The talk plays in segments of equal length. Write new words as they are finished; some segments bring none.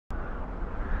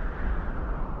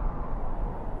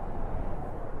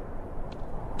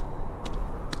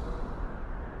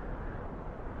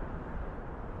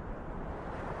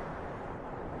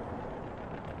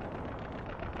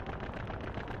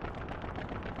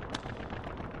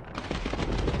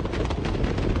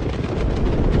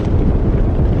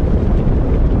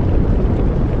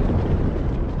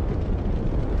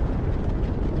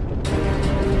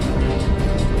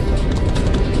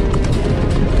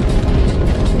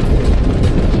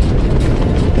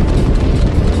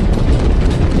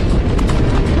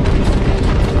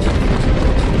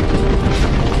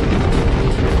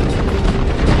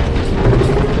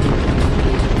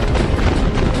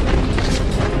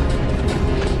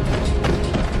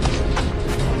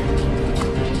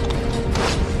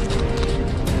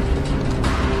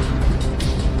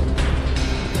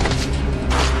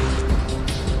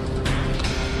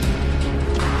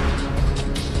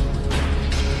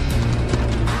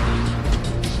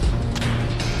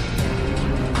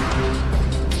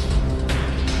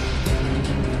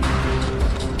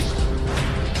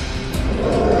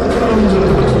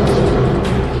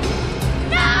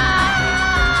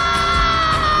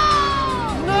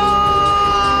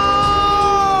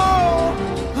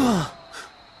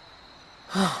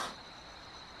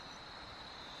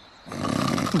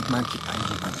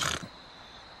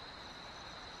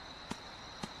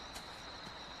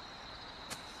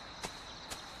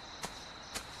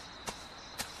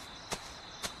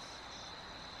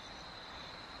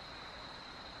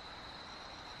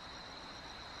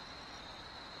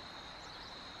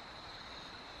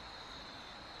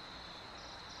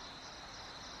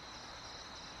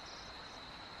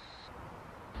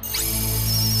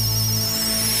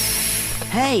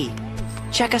Hey,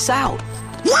 check us out.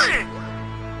 Yeah!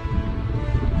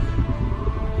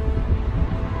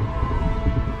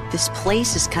 This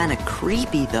place is kind of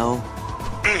creepy, though.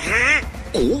 Uh-huh.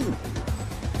 Oh,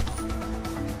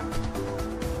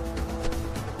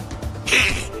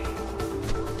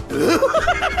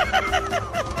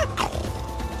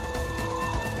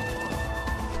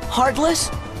 Heartless?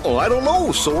 oh, I don't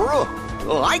know, Sora.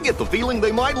 I get the feeling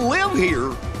they might live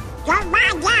here. Don't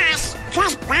mind us.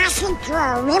 Just passing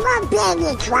through. We won't be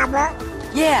any trouble.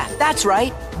 Yeah, that's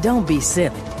right. Don't be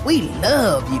silly. We'd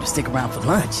love you to stick around for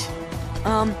lunch.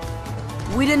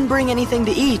 We didn't bring anything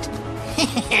to eat.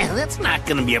 That's not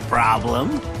gonna be a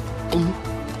problem.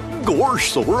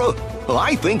 Gosh, Sora,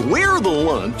 I think we're the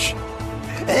lunch.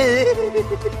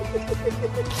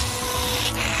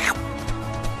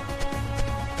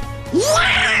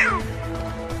 Yeah!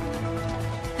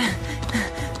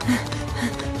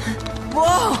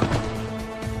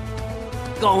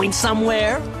 Whoa! Going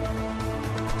somewhere?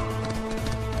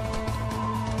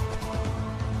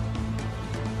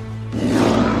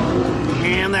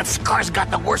 Man, that Scar's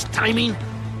got the worst timing.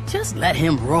 Just let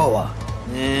him roar.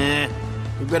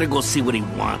 We better go see what he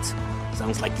wants.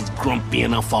 Sounds like he's grumpy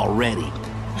enough already.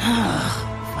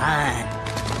 Fine.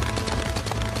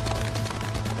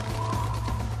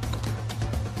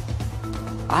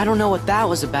 I don't know what that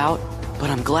was about, but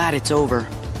I'm glad it's over.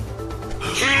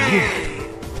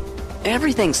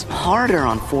 Everything's harder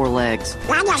on four legs.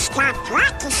 Gotta start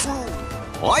practicing.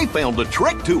 I found a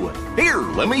trick to it. Here,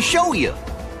 let me show you.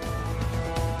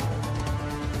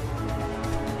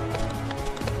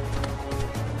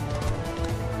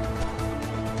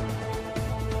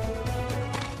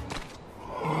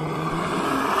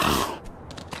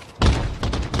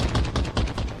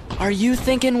 Are you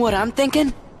thinking what I'm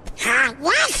thinking?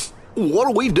 Yes? What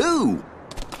do we do?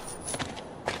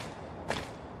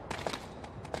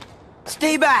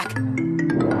 Stay back!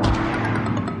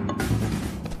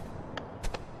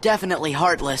 Definitely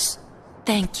heartless.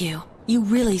 Thank you. You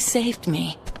really saved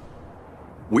me.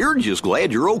 We're just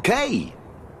glad you're okay.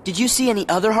 Did you see any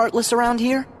other heartless around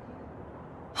here?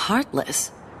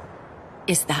 Heartless?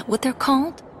 Is that what they're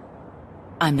called?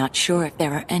 I'm not sure if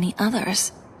there are any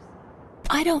others.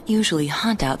 I don't usually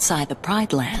hunt outside the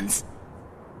Pride Lands.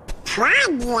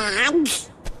 Pride Lands?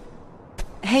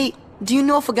 Hey, do you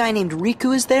know if a guy named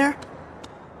Riku is there?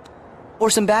 Or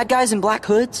some bad guys in black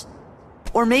hoods?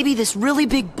 Or maybe this really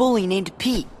big bully named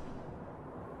Pete?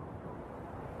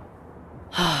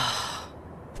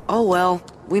 Oh well,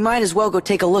 we might as well go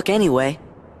take a look anyway.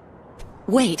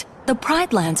 Wait, the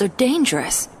Pride Lands are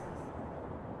dangerous.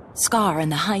 Scar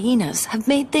and the hyenas have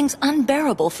made things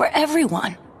unbearable for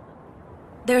everyone.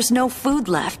 There's no food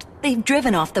left. They've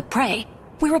driven off the prey.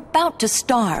 We're about to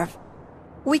starve.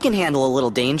 We can handle a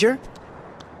little danger.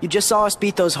 You just saw us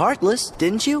beat those heartless,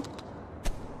 didn't you?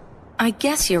 I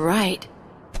guess you're right.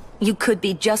 You could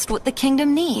be just what the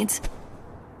kingdom needs.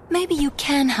 Maybe you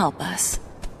can help us.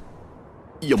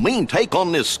 You mean take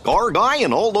on this Scar guy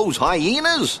and all those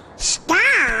hyenas?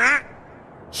 Star?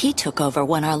 He took over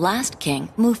when our last king,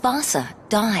 Mufasa,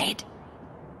 died.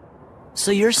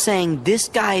 So you're saying this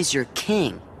guy's your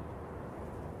king?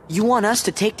 You want us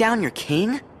to take down your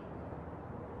king?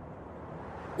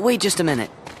 Wait just a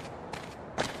minute.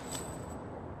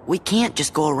 We can't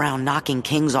just go around knocking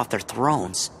kings off their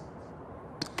thrones.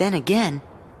 Then again,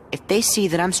 if they see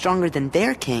that I'm stronger than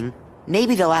their king,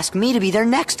 maybe they'll ask me to be their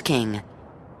next king.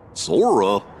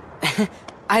 Sora.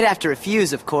 I'd have to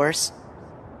refuse, of course.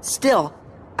 Still,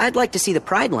 I'd like to see the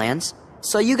Pride Lands,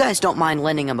 so you guys don't mind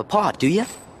lending them a paw, do you?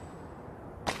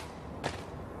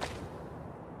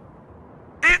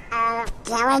 Uh-oh.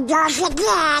 There it goes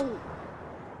again.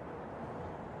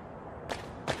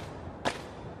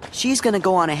 She's gonna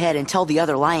go on ahead and tell the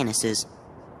other lionesses.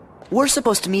 We're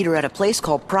supposed to meet her at a place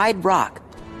called Pride Rock.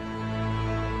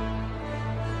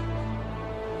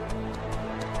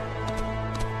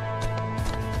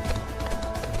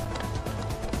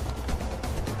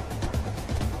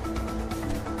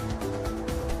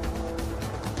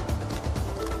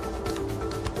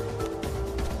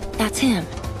 That's him.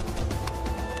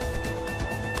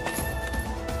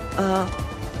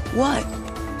 What?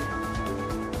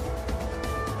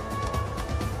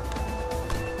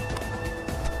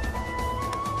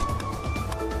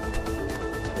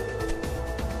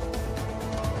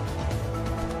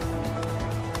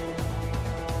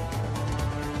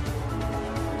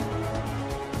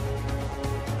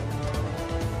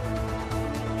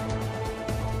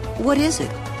 What is it?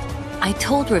 I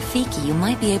told Rafiki you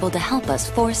might be able to help us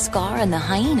force Scar and the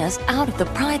hyenas out of the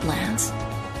Pride Lands.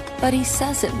 But he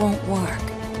says it won't work.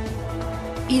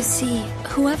 You see,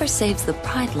 whoever saves the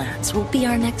Pride Lands will be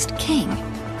our next king,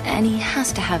 and he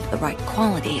has to have the right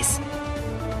qualities.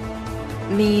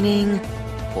 Meaning?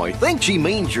 Well, I think she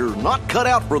means you're not cut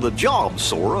out for the job,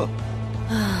 Sora.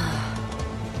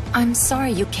 I'm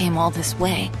sorry you came all this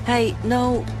way. Hey,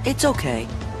 no, it's okay.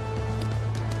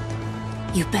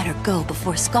 You better go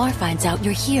before Scar finds out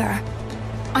you're here.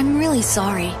 I'm really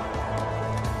sorry.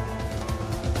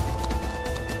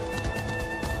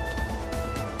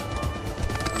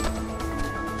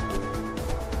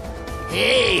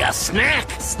 Hey, a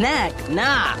snack? Snack?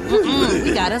 Nah.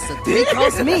 We got us a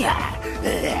three-course meal.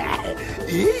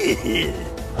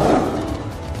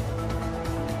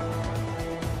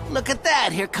 Look at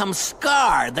that, here comes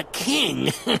Scar, the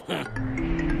king.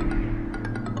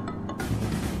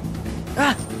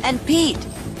 And Pete!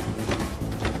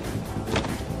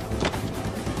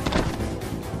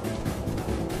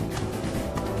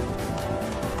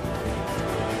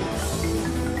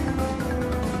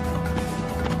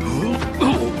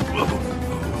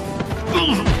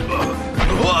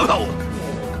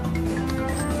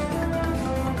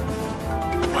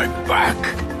 My back.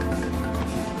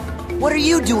 What are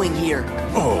you doing here?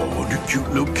 Oh, the cute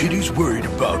little kitty's worried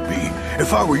about me.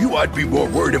 If I were you, I'd be more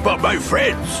worried about my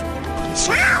friends.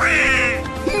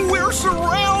 We're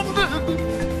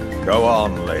surrounded! Go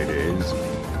on, ladies.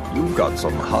 You've got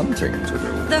some hunting to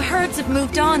do. The herds have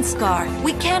moved on, Scar.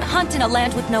 We can't hunt in a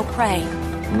land with no prey.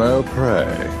 No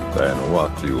prey. Then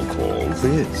what do you call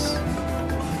this?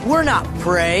 We're not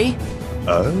prey.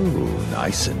 Oh,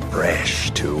 nice and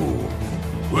fresh, too.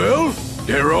 Well,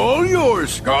 they're all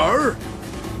yours, Scar.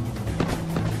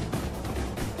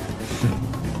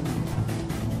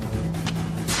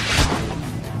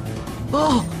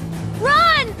 Oh!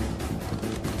 Run!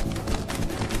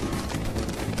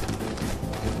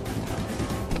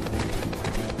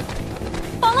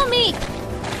 Follow me!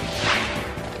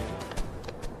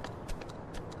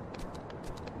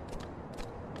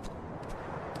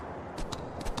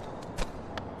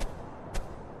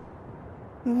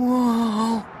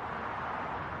 Whoa!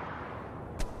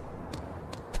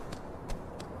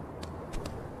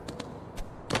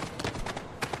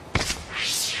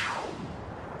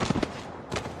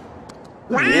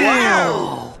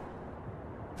 Wow!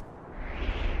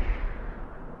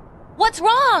 What's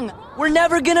wrong? We're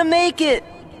never gonna make it!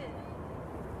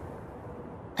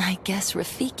 I guess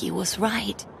Rafiki was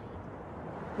right.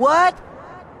 What?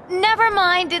 Never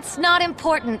mind, it's not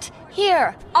important.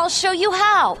 Here, I'll show you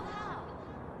how.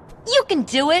 You can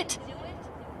do it.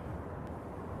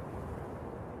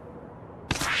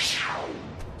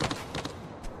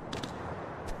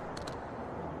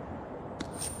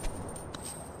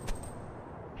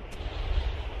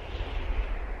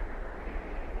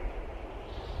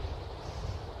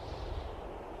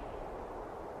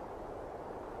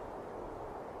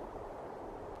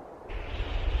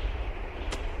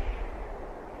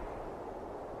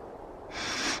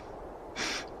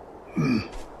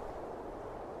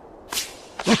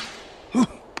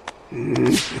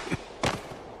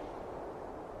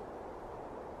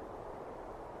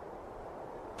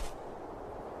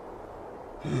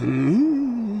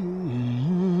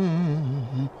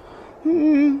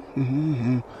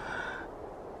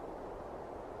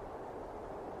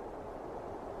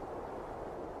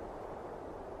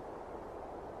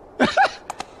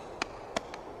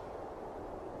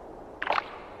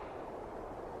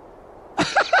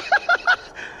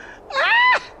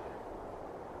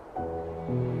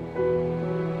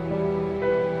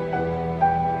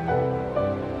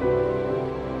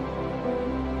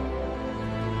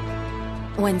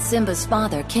 When Simba's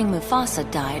father, King Mufasa,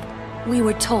 died, we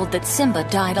were told that Simba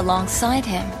died alongside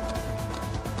him.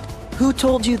 Who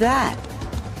told you that?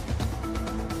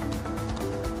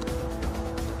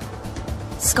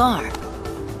 Scar.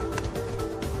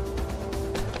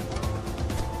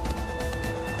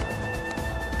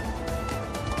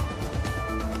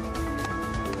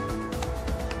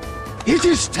 It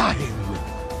is time.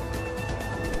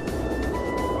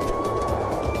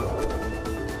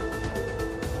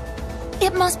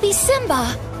 It must be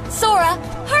Simba! Sora,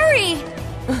 hurry!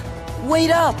 Wait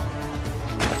up!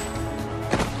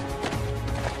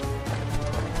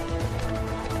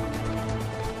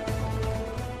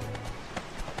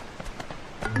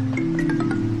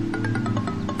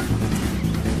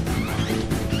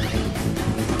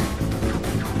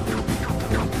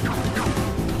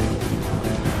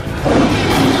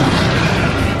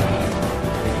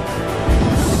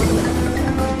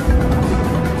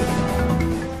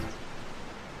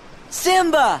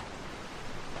 Simba!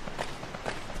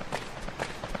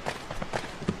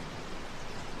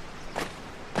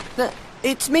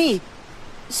 It's me,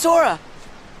 Sora.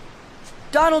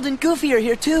 Donald and Goofy are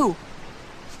here too.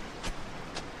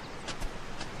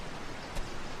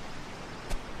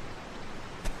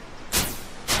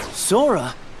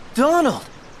 Sora, Donald,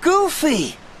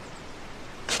 Goofy!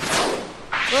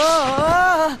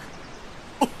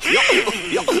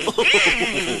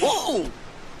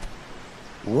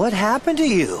 What happened to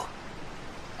you?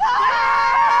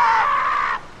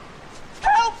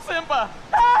 Help, Simba!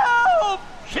 Help!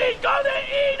 She's gonna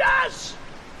eat us!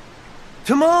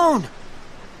 Timon!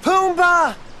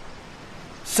 Pumbaa!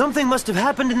 Something must have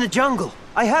happened in the jungle.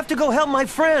 I have to go help my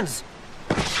friends.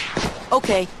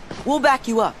 Okay, we'll back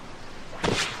you up.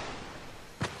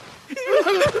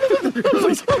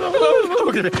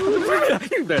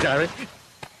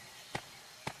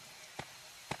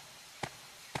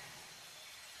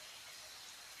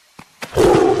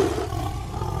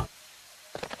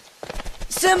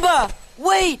 Simba!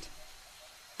 Wait!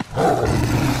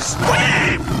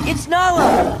 It's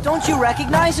Nala! Don't you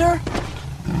recognize her?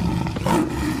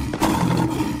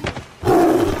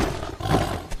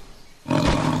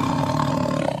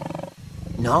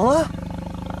 Nala?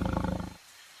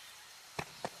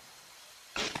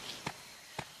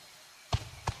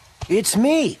 It's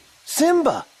me,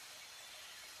 Simba.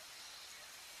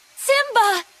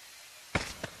 Simba!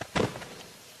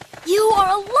 You are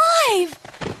alive!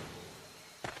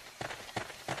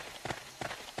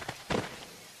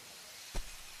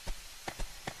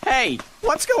 Hey,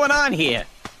 what's going on here?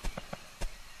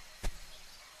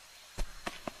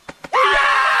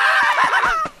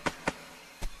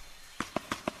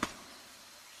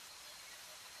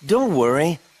 Don't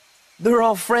worry. They're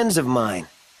all friends of mine.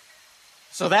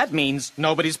 So that means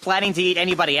nobody's planning to eat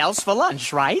anybody else for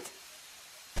lunch, right?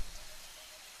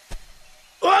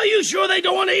 Are you sure they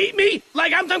don't want to eat me?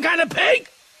 Like I'm some kind of pig?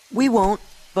 We won't,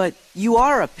 but you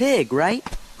are a pig, right?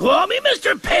 Call me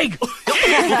Mr. Pig!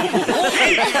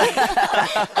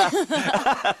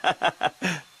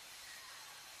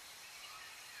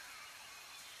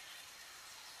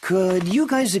 Could you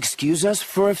guys excuse us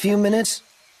for a few minutes?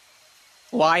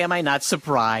 Why am I not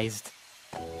surprised?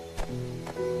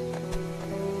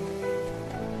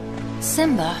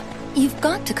 Simba, you've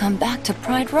got to come back to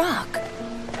Pride Rock.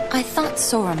 I thought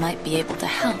Sora might be able to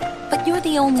help, but you're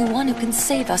the only one who can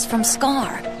save us from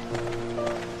Scar.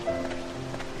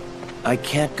 I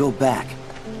can't go back.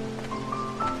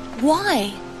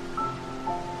 Why?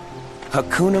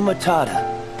 Hakuna Matata.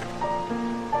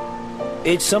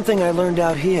 It's something I learned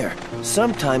out here.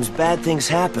 Sometimes bad things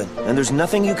happen, and there's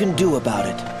nothing you can do about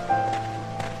it.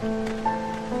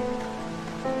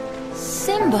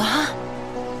 Simba?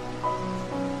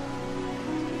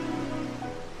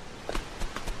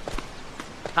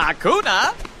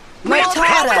 Hakuna?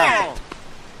 Matata!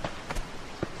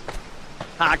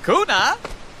 Hakuna?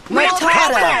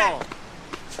 Matata!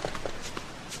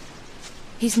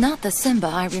 He's not the Simba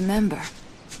I remember.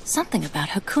 Something about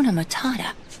Hakuna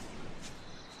Matata.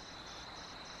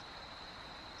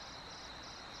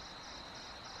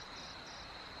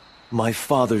 My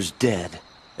father's dead,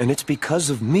 and it's because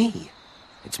of me.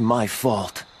 It's my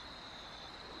fault.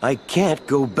 I can't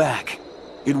go back.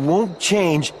 It won't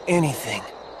change anything.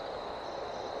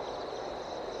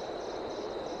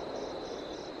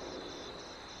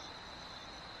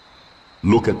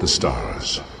 Look at the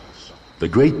stars. The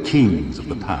great kings of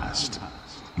the past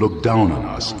look down on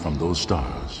us from those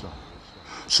stars.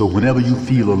 So whenever you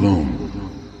feel alone,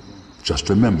 just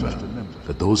remember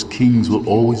that those kings will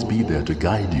always be there to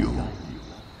guide you.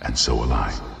 And so will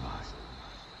I.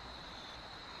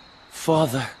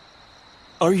 Father,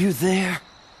 are you there?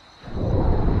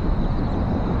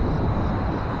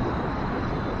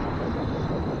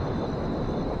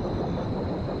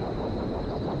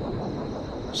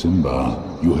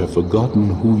 Simba, you have forgotten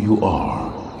who you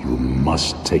are. You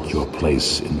must take your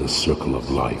place in the circle of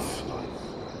life.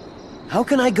 How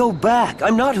can I go back?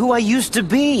 I'm not who I used to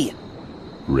be.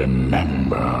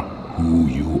 Remember who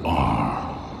you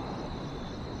are.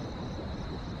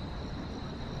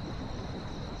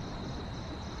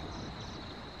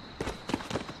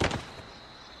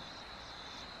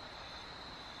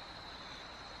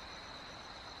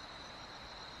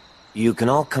 You can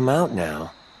all come out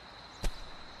now.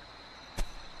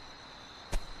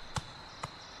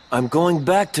 I'm going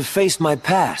back to face my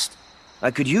past. I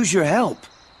could use your help.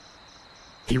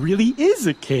 He really is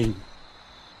a king.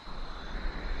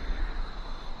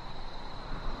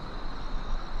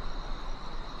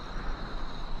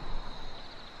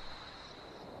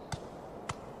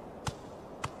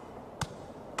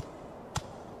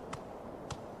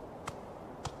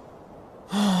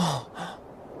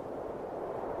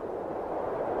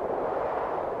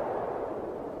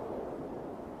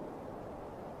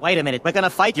 Wait a minute, we're gonna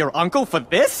fight your uncle for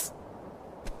this?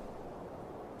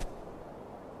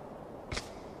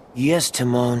 Yes,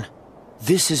 Timon.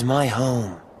 This is my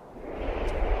home.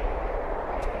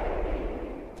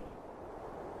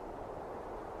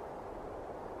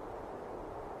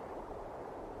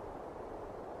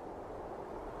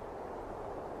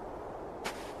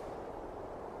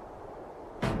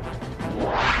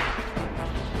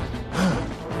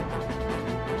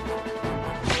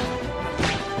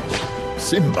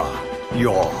 Simba,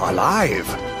 you're alive.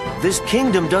 This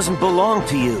kingdom doesn't belong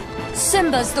to you.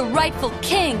 Simba's the rightful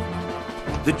king.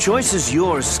 The choice is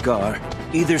yours, Scar.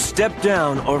 Either step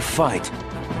down or fight.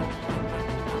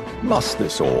 Must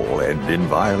this all end in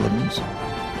violence?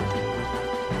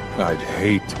 I'd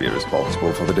hate to be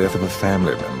responsible for the death of a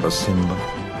family member, Simba.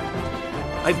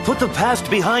 I've put the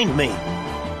past behind me.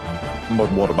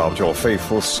 But what about your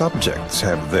faithful subjects?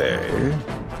 Have they?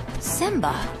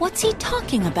 Simba, what's he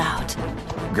talking about?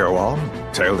 Go on.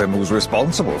 Tell them who's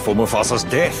responsible for Mufasa's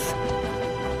death.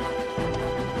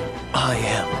 I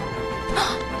am.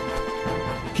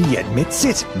 He admits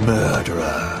it,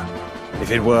 murderer.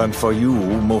 If it weren't for you,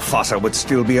 Mufasa would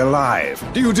still be alive.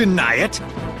 Do you deny it?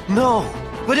 No,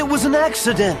 but it was an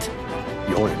accident.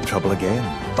 You're in trouble again.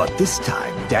 But this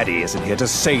time, Daddy isn't here to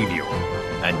save you.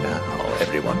 And now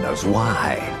everyone knows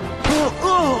why.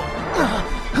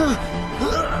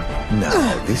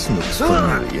 Now, this looks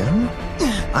familiar.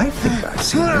 I think I've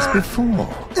seen this before.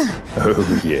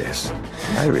 Oh, yes.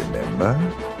 I remember.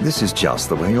 This is just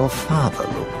the way your father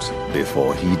looked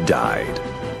before he died.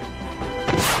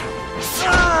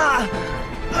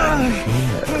 And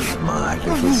here's my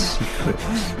little secret.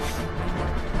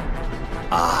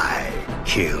 I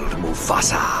killed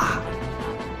Mufasa.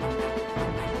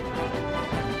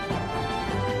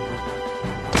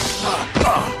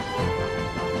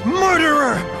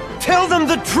 Murderer! Tell them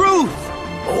the truth!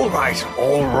 All right,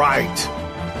 all right.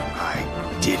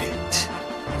 I did it.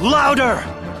 Louder!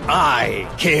 I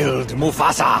killed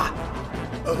Mufasa!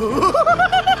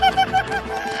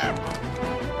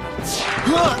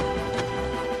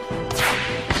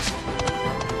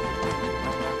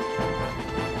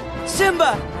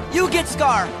 Simba! You get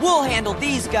Scar! We'll handle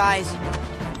these guys!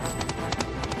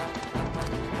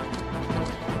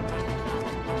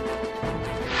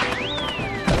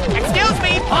 Excuse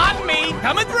me, pardon me,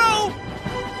 coming through!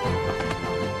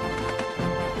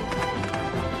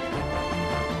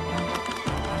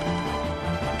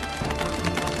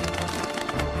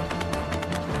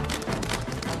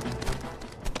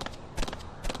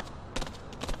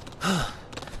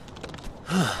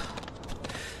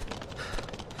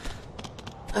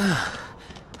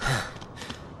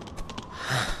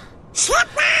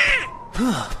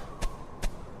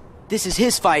 This is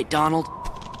his fight, Donald.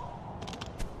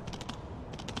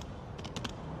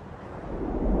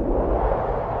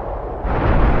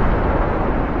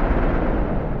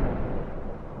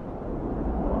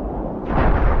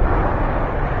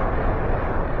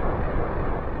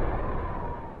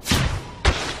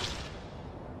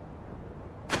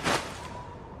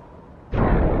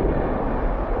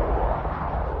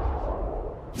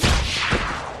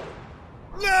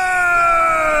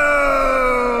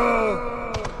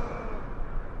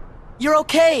 You're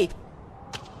okay!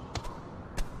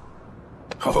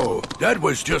 Oh, that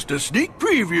was just a sneak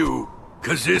preview.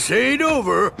 'Cause this ain't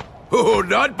over. Oh,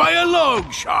 not by a long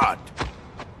shot.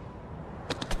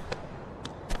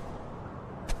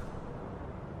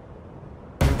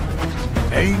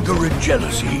 Anger and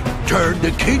jealousy turned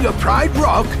the king of Pride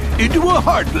Rock into a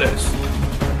Heartless.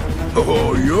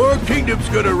 Oh, your kingdom's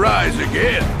gonna rise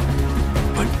again.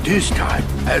 But this time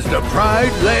as the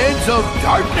Pride Lands of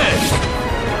Darkness.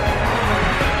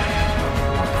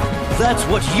 That's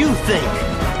what you think!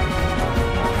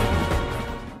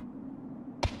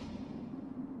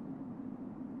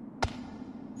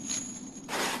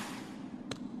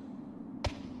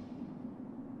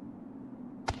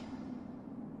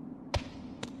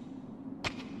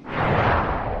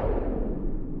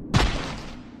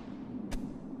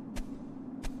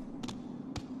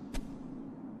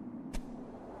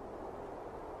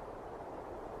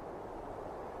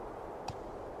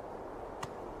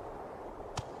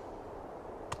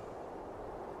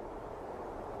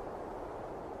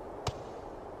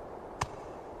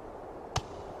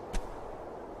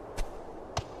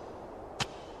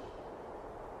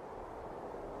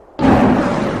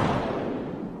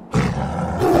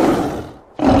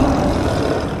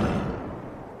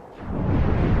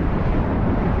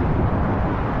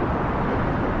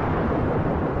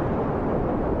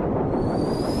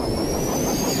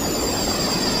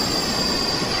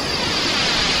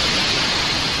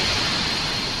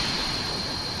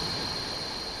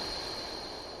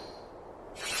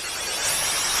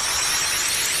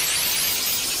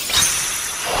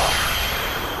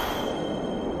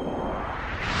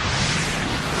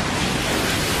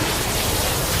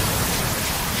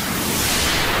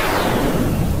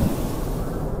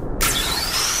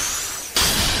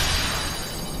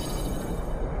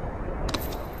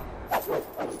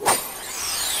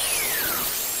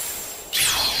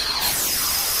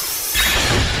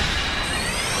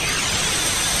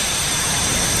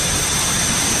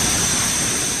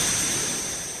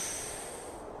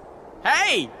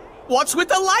 Hey, what's with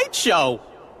the light show?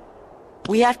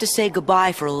 We have to say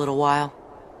goodbye for a little while.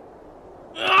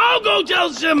 I'll go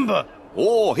tell Simba.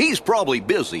 Oh, he's probably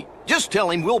busy. Just tell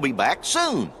him we'll be back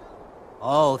soon.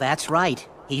 Oh, that's right.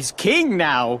 He's king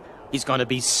now. He's gonna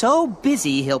be so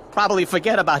busy, he'll probably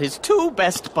forget about his two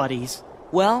best buddies.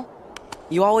 Well,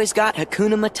 you always got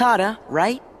Hakuna Matata,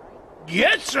 right?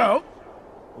 Guess so.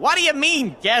 What do you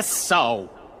mean, guess so?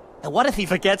 And what if he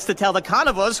forgets to tell the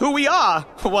carnivores who we are?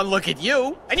 One look at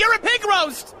you, and you're a pig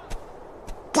roast!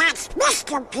 That's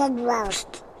Mr. Pig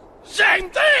Roast. Same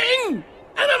thing! And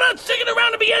I'm not sticking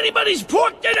around to be anybody's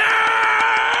pork dinner!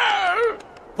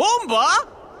 Pumbaa!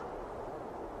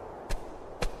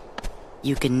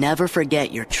 You can never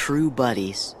forget your true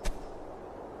buddies.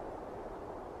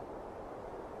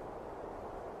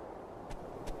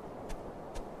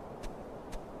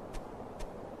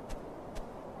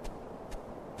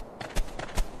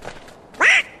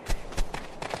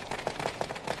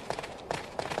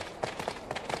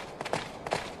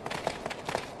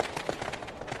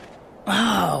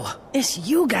 Oh, it's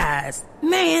you guys.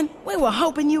 Man, we were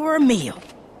hoping you were a meal.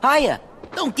 Hiya!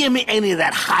 Don't give me any of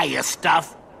that higher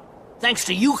stuff. Thanks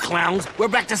to you clowns, we're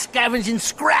back to scavenging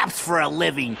scraps for a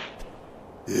living.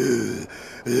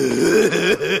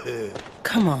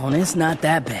 Come on, it's not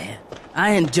that bad.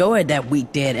 I enjoyed that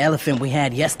weak dead elephant we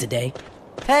had yesterday.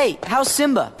 Hey, how's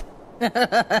Simba?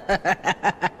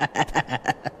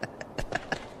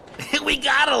 We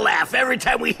gotta laugh every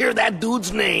time we hear that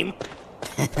dude's name.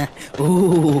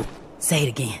 Ooh, say it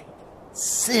again.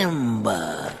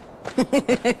 Simba.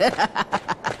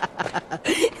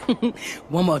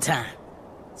 One more time.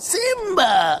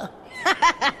 Simba!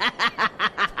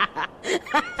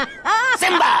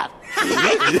 Simba!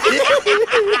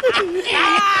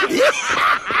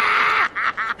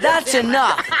 That's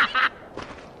enough!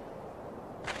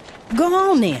 Go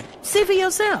on then, see for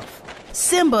yourself.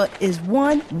 Simba is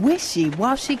one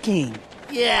wishy-washy king.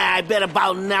 Yeah, I bet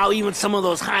about now even some of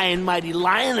those high and mighty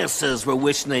lionesses were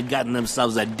wishing they'd gotten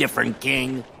themselves a different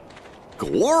king.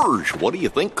 Gorge, what do you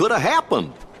think could have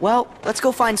happened? Well, let's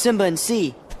go find Simba and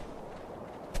see.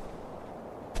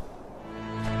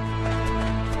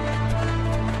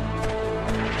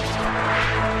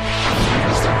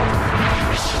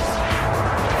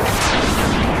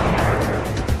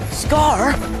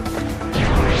 Scar?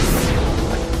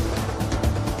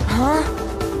 Huh?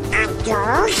 A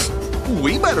ghost?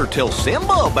 We better tell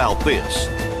Simba about this.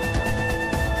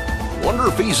 Wonder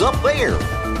if he's up there.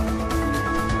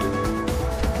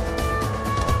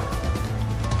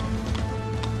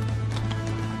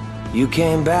 You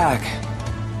came back.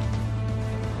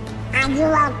 Are you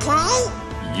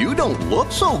okay? You don't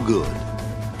look so good.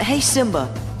 Hey, Simba.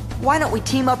 Why don't we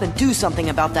team up and do something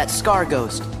about that Scar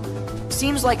ghost?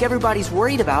 Seems like everybody's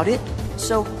worried about it,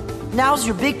 so now's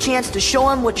your big chance to show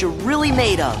him what you're really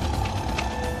made of.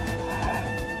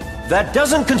 That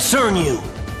doesn't concern you.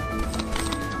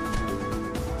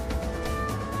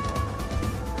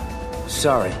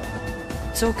 Sorry.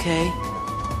 It's okay.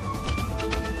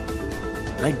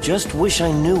 I just wish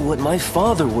I knew what my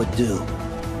father would do.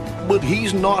 But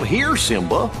he's not here,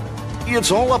 Simba.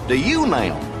 It's all up to you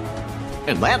now.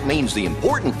 And that means the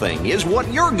important thing is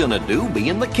what you're gonna do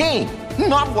being the king,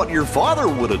 not what your father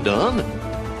would have done.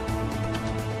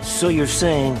 So you're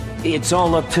saying it's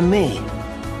all up to me?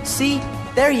 See?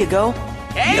 There you go.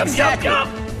 Exactly!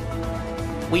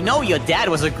 We know your dad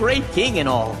was a great king and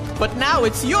all, but now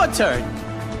it's your turn.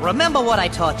 Remember what I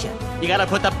taught you. You gotta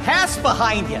put the past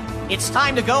behind you. It's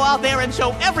time to go out there and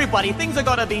show everybody things are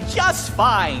gonna be just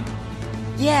fine.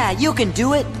 Yeah, you can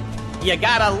do it. You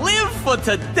gotta live for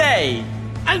today.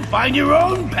 And find your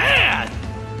own path.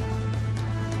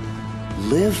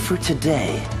 Live for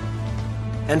today.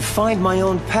 And find my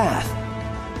own path.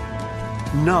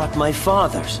 Not my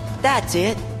father's. That's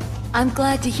it. I'm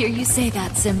glad to hear you say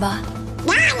that, Simba.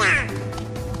 Nana!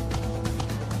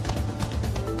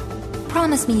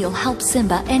 Promise me you'll help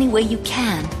Simba any way you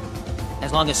can.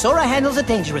 As long as Sora handles the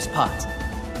dangerous part.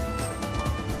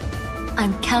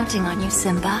 I'm counting on you,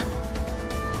 Simba.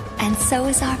 And so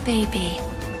is our baby.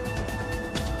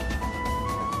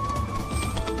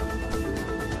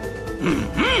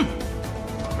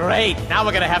 Great, now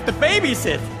we're gonna have to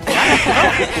babysit.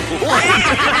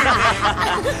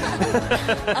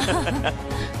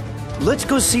 Let's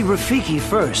go see Rafiki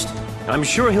first. I'm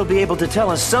sure he'll be able to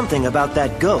tell us something about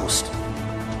that ghost.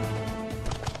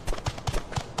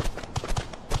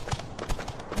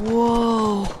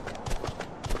 Whoa.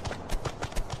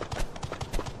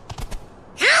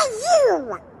 Hey,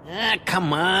 you!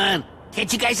 Come on.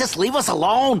 Can't you guys just leave us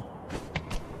alone?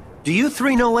 Do you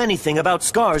three know anything about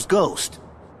Scar's ghost?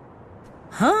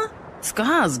 Huh?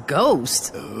 Scar's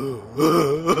ghost?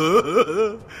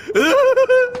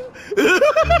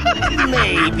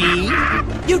 Maybe.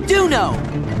 You do know!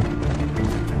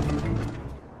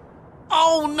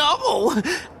 Oh no!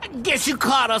 Guess you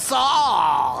caught us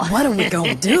all! What are we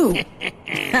gonna do?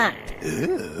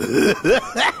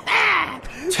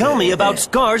 Tell me about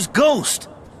Scar's ghost!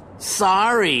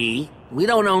 Sorry, we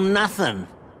don't know nothing.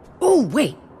 Oh,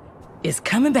 wait. It's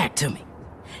coming back to me.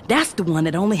 That's the one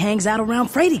that only hangs out around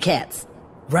Frady cats.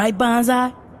 Right,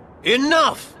 Bonsai?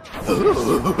 Enough!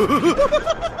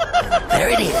 There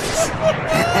it is.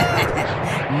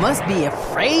 Must be a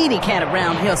Frady cat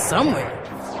around here somewhere.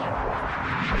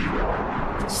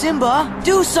 Simba,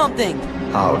 do something!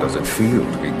 How does it feel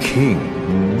to be king?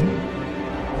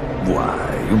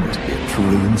 Why, you must be a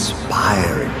truly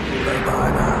inspiring ruler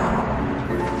by now.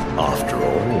 After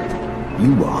all,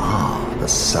 you are the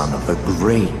son of the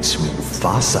great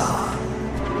Mufasa.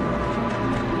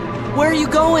 Where are you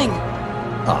going?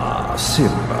 Ah,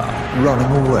 Simba,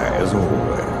 running away as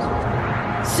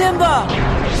always. Simba!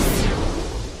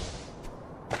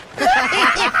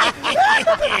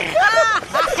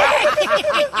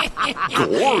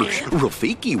 Gosh,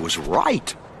 Rafiki was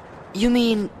right. You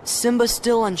mean Simba's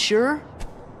still unsure?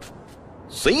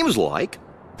 Seems like.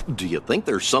 Do you think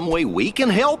there's some way we can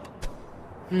help?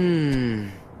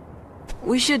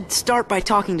 We should start by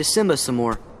talking to Simba some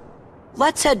more.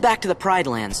 Let's head back to the Pride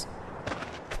Lands.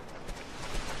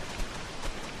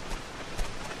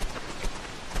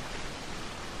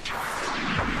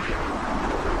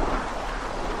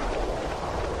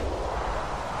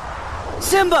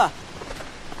 Simba!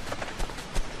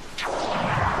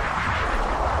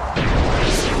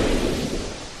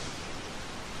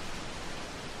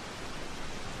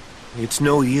 It's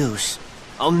no use.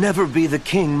 I'll never be the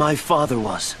king my father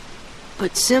was.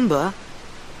 But Simba,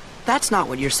 that's not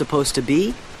what you're supposed to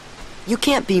be. You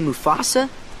can't be Mufasa.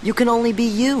 You can only be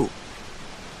you.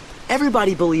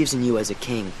 Everybody believes in you as a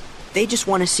king. They just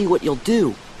want to see what you'll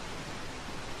do.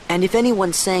 And if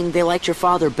anyone's saying they liked your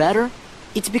father better,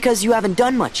 it's because you haven't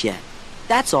done much yet.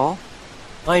 That's all.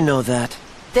 I know that.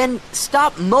 Then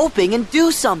stop moping and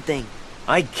do something.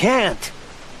 I can't.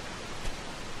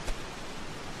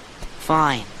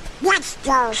 Fine. Let's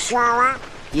go, Sora.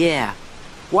 Yeah.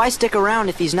 Why stick around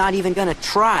if he's not even gonna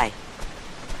try?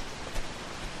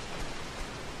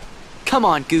 Come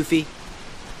on, Goofy.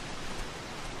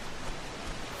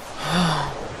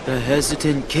 The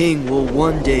hesitant king will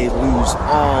one day lose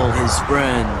all his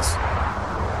friends.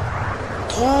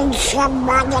 King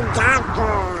Simba the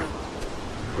Doctor.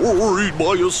 Worried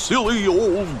by a silly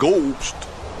old ghost.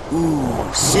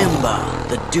 Ooh, Simba,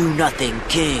 the do-nothing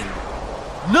king.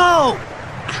 No!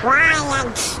 Try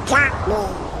and stop me.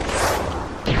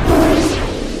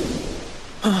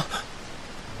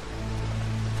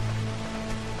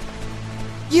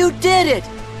 You did it!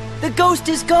 The ghost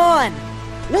is gone!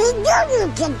 We knew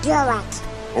you could do it.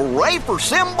 Hooray for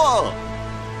Simba!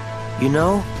 You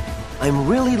know, I'm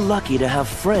really lucky to have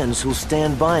friends who'll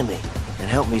stand by me and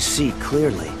help me see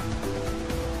clearly.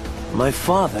 My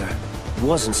father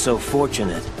wasn't so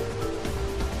fortunate.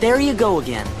 There you go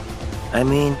again. I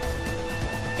mean,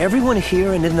 everyone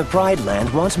here and in the Pride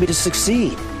Land wants me to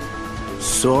succeed.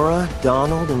 Sora,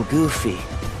 Donald, and Goofy.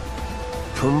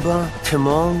 Pumbaa,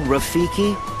 Timon,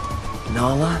 Rafiki,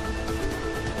 Nala.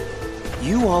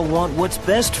 You all want what's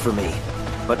best for me,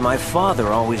 but my father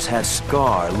always had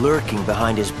Scar lurking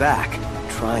behind his back,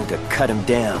 trying to cut him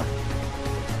down.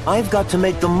 I've got to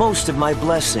make the most of my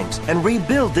blessings and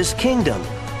rebuild this kingdom.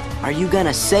 Are you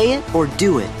gonna say it or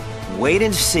do it? Wait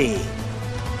and see.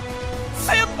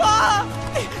 Simba!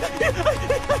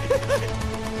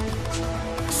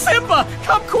 Simba,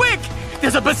 come quick!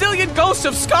 There's a bazillion ghosts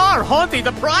of Scar haunting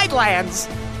the Pride Lands!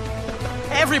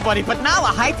 Everybody but Nala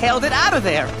hightailed it out of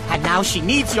there, and now she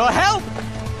needs your help!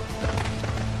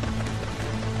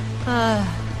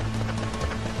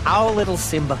 Our little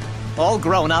Simba, all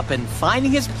grown up and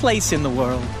finding his place in the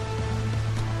world.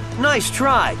 Nice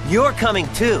try. You're coming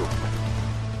too.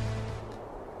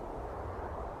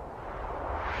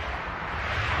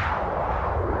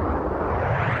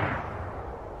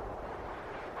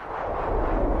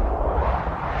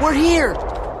 We're here!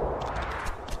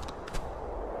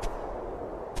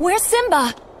 Where's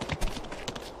Simba?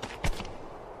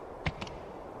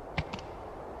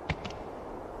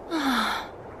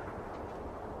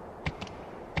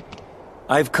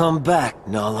 I've come back,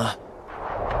 Nala.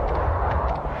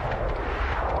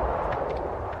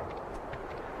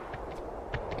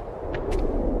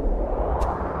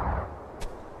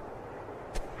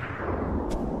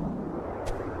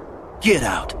 Get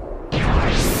out.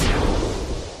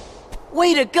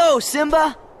 Way to go,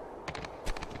 Simba!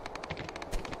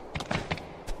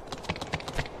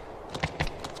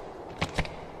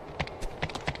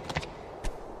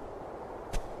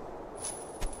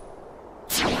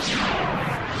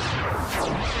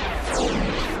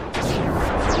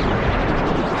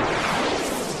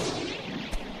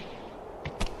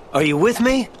 Are you with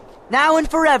me? Now and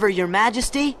forever, Your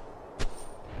Majesty.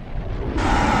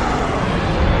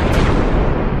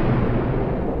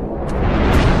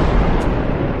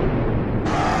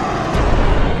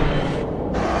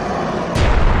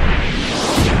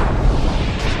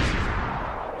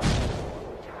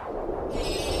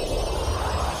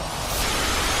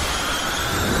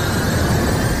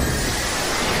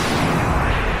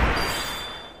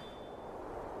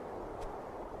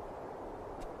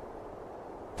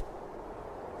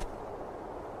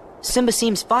 Simba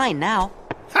seems fine now.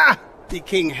 Ha! The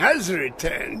king has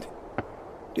returned.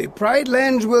 The Pride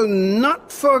Lands will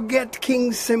not forget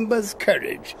King Simba's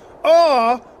courage,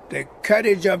 or the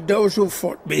courage of those who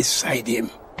fought beside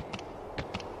him.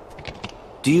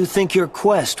 Do you think your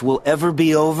quest will ever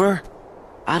be over?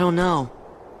 I don't know.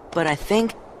 But I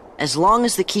think, as long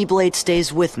as the Keyblade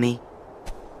stays with me,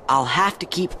 I'll have to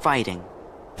keep fighting.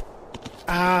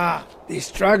 Ah, the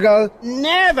struggle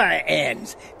never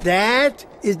ends. That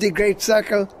is the great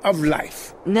circle of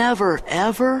life. Never,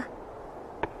 ever?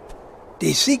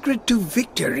 The secret to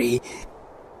victory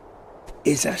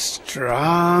is a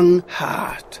strong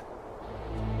heart.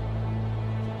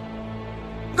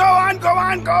 Go on,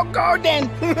 go then.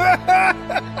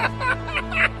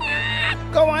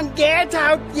 Go on, get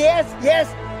out.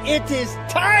 Yes, it is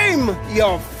time.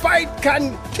 Your fight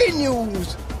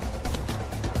continues.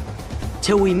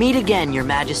 Till we meet again, Your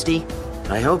Majesty.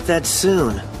 I hope that's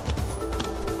soon.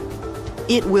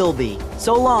 It will be.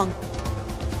 So long.